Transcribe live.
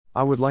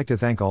I would like to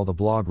thank all the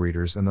blog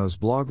readers and those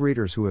blog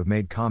readers who have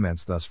made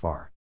comments thus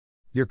far.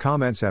 Your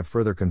comments have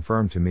further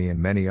confirmed to me and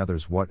many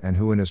others what and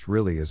who Anist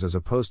really is, as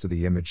opposed to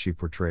the image she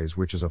portrays,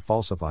 which is a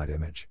falsified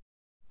image.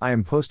 I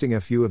am posting a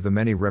few of the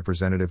many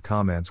representative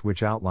comments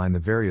which outline the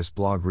various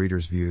blog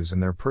readers' views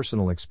and their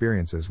personal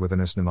experiences with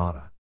Anist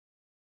Namata.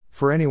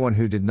 For anyone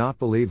who did not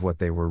believe what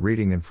they were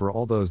reading, and for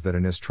all those that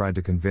Anist tried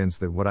to convince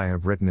that what I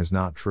have written is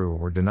not true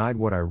or denied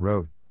what I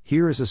wrote,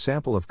 here is a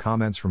sample of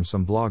comments from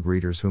some blog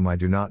readers whom I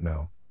do not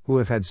know, who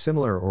have had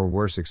similar or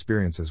worse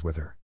experiences with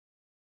her.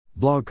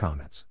 Blog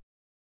comments.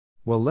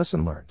 Well,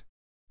 lesson learned.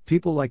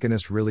 People like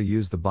Anist really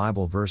use the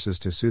Bible verses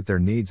to suit their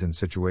needs and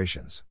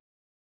situations.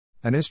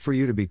 Anist, for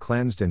you to be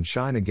cleansed and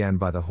shine again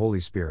by the Holy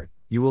Spirit,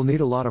 you will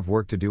need a lot of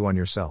work to do on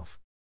yourself.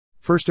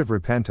 First, of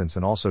repentance,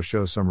 and also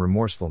show some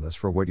remorsefulness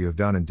for what you have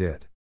done and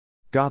did.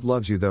 God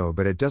loves you though,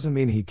 but it doesn't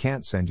mean He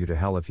can't send you to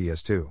hell if He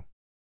has to.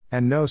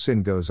 And no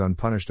sin goes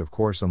unpunished, of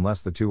course,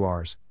 unless the two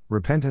R's,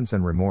 repentance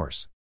and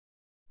remorse.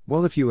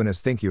 Well, if you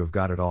Anist think you have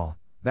got it all,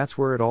 that's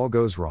where it all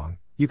goes wrong.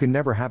 You can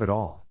never have it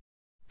all.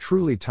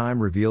 Truly,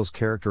 time reveals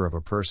character of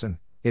a person.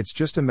 It's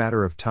just a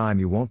matter of time.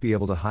 You won't be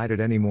able to hide it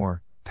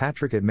anymore.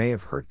 Patrick, it may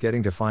have hurt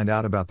getting to find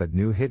out about that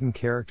new hidden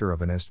character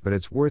of Anist, but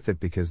it's worth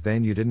it, because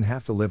then you didn't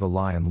have to live a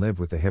lie and live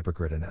with the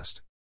hypocrite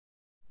Anist.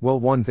 Well,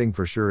 one thing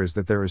for sure is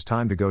that there is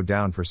time to go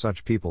down for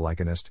such people like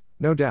Anist,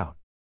 no doubt.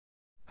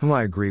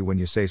 I agree when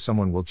you say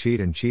someone will cheat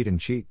and cheat and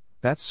cheat.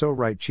 That's so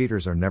right.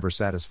 Cheaters are never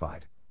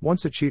satisfied.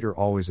 Once a cheater,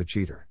 always a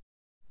cheater.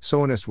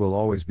 So Anist will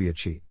always be a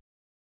cheat.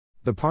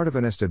 The part of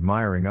Anist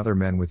admiring other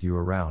men with you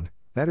around,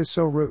 that is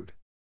so rude.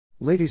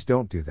 Ladies,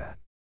 don't do that.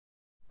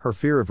 Her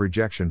fear of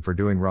rejection for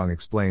doing wrong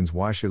explains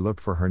why she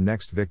looked for her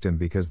next victim,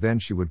 because then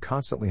she would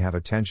constantly have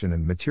attention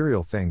and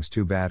material things.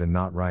 Too bad and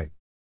not right.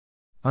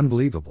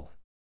 Unbelievable.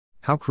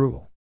 How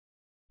cruel.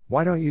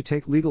 Why don't you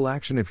take legal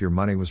action if your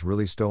money was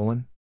really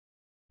stolen?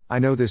 I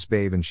know this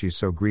babe, and she's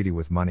so greedy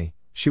with money,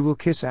 she will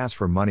kiss ass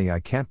for money. I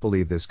can't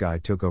believe this guy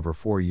took over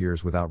 4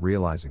 years without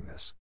realizing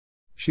this.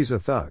 She's a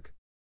thug.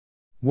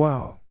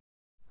 Whoa.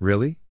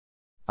 Really?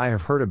 I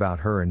have heard about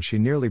her, and she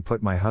nearly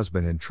put my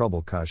husband in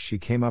trouble cause she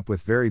came up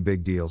with very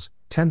big deals: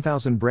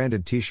 10,000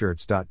 branded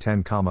t-shirts,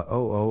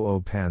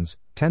 10,000 pens,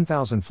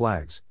 10,000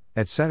 flags,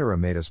 etc.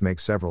 Made us make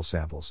several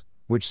samples,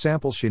 which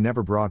samples she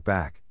never brought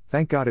back.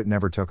 Thank God it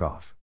never took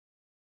off.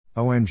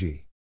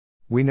 OMG.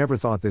 We never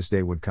thought this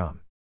day would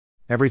come.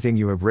 Everything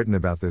you have written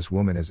about this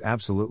woman is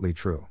absolutely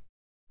true.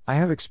 I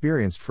have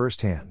experienced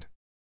firsthand.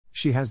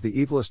 She has the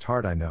evilest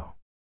heart I know.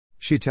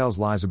 She tells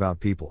lies about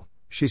people.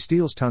 She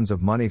steals tons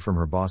of money from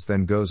her boss,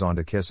 then goes on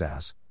to kiss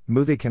ass.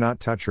 They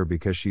cannot touch her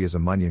because she is a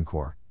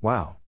munioncore.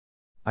 Wow.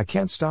 I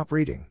can't stop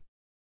reading.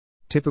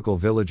 Typical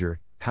villager.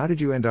 How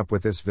did you end up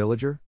with this,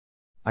 villager?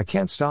 I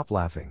can't stop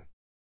laughing.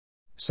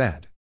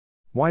 Sad.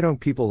 Why don't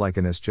people like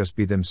Anist just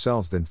be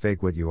themselves than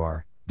fake what you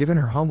are? Given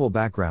her humble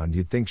background,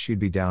 you'd think she'd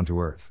be down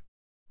to earth.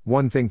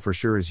 One thing for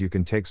sure is you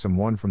can take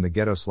someone from the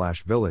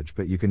ghetto/village,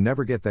 but you can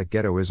never get that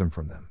ghettoism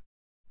from them.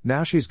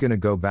 Now she's gonna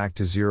go back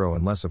to zero,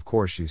 unless of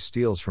course she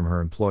steals from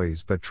her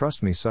employees, but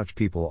trust me, such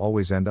people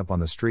always end up on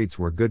the streets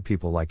where good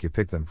people like you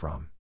pick them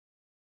from.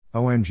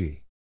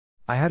 OMG.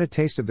 I had a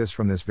taste of this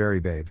from this very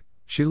babe.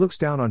 She looks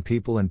down on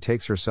people and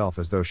takes herself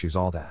as though she's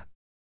all that.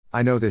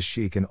 I know this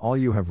chic, and all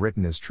you have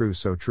written is true,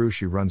 so true.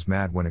 She runs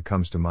mad when it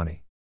comes to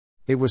money.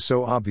 It was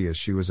so obvious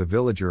she was a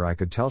villager. I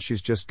could tell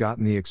she's just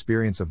gotten the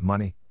experience of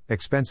money,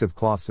 expensive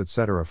cloths,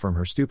 etc. from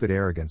her stupid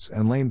arrogance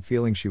and lame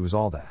feeling she was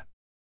all that.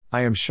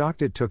 I am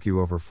shocked it took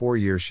you over 4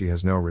 years. She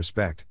has no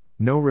respect,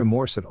 no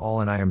remorse at all,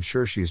 and I am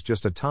sure she's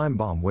just a time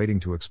bomb waiting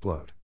to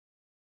explode.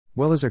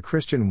 Well, as a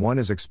Christian, one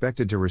is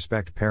expected to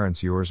respect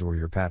parents, yours or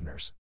your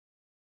partner's.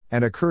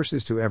 And a curse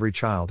is to every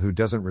child who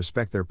doesn't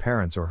respect their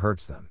parents or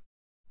hurts them.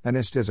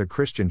 Anist, as a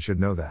Christian,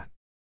 should know that.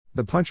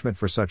 The punishment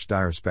for such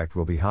disrespect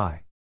will be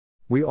high.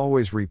 We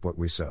always reap what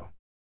we sow.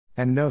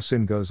 And no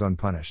sin goes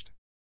unpunished.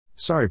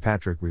 Sorry,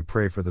 Patrick, we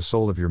pray for the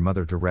soul of your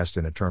mother to rest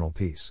in eternal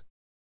peace.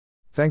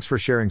 Thanks for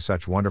sharing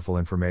such wonderful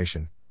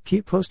information.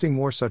 Keep posting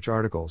more such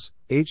articles.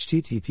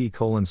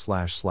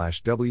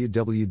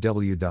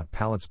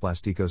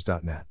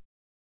 http://www.paletsplasticos.net.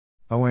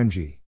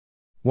 OMG.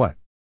 What?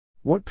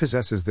 What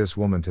possesses this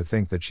woman to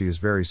think that she is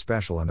very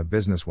special and a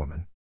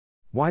businesswoman?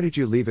 Why did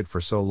you leave it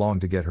for so long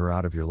to get her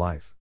out of your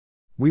life?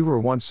 We were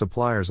once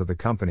suppliers of the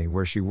company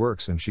where she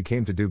works, and she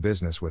came to do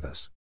business with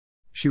us.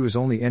 She was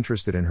only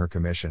interested in her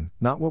commission,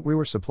 not what we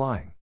were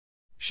supplying.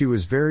 She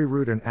was very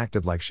rude and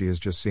acted like she has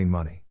just seen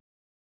money.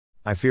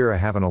 I fear I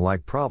have an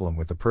alike problem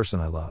with the person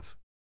I love.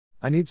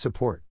 I need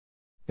support.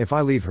 If I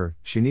leave her,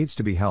 she needs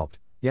to be helped,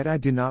 yet I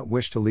do not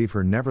wish to leave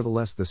her.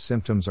 Nevertheless, the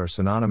symptoms are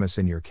synonymous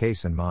in your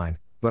case and mine,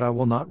 but I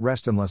will not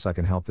rest unless I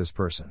can help this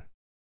person.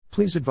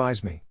 Please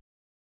advise me.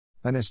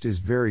 Anist is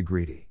very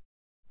greedy.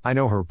 I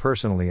know her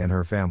personally and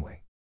her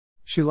family.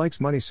 She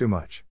likes money so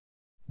much.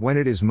 When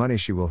it is money,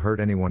 she will hurt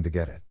anyone to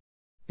get it.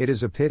 It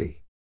is a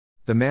pity.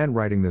 The man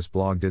writing this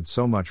blog did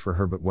so much for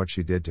her, but what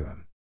she did to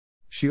him.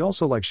 She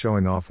also likes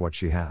showing off what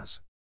she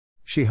has.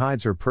 She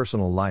hides her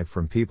personal life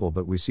from people,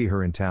 but we see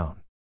her in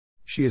town.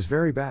 She is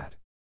very bad.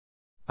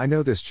 I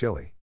know this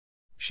Chili.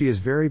 She is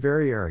very,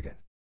 very arrogant.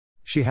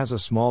 She has a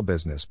small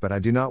business, but I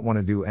do not want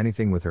to do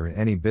anything with her in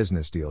any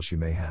business deal she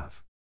may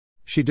have.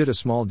 She did a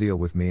small deal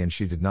with me and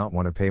she did not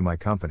want to pay my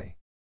company.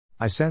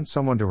 I sent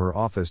someone to her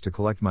office to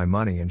collect my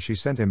money and she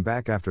sent him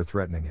back after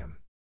threatening him.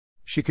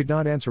 She could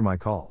not answer my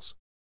calls.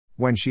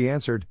 When she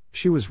answered,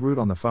 she was rude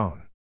on the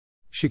phone.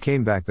 She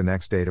came back the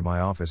next day to my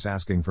office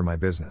asking for my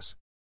business.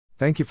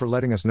 Thank you for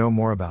letting us know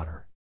more about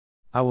her.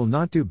 I will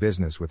not do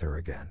business with her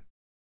again.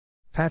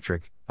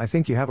 Patrick, I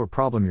think you have a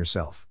problem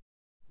yourself.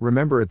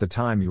 Remember at the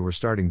time you were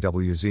starting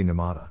WZ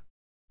Namada.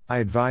 I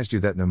advised you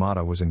that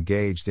Namada was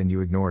engaged and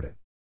you ignored it.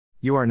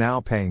 You are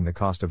now paying the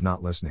cost of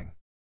not listening.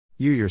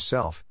 You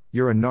yourself,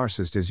 you're a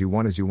narcissist as you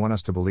want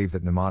us to believe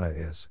that Namada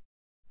is.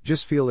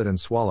 Just feel it and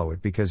swallow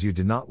it because you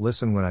did not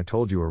listen when I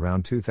told you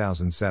around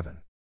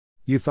 2007.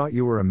 You thought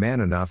you were a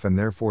man enough and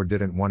therefore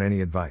didn't want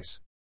any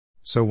advice.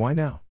 So why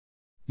now?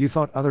 You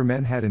thought other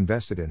men had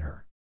invested in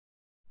her.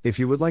 If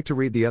you would like to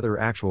read the other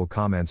actual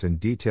comments in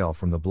detail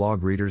from the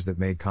blog readers that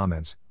made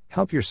comments,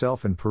 help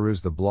yourself and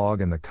peruse the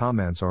blog, and the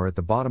comments are at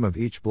the bottom of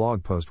each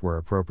blog post where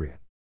appropriate.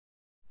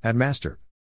 Master.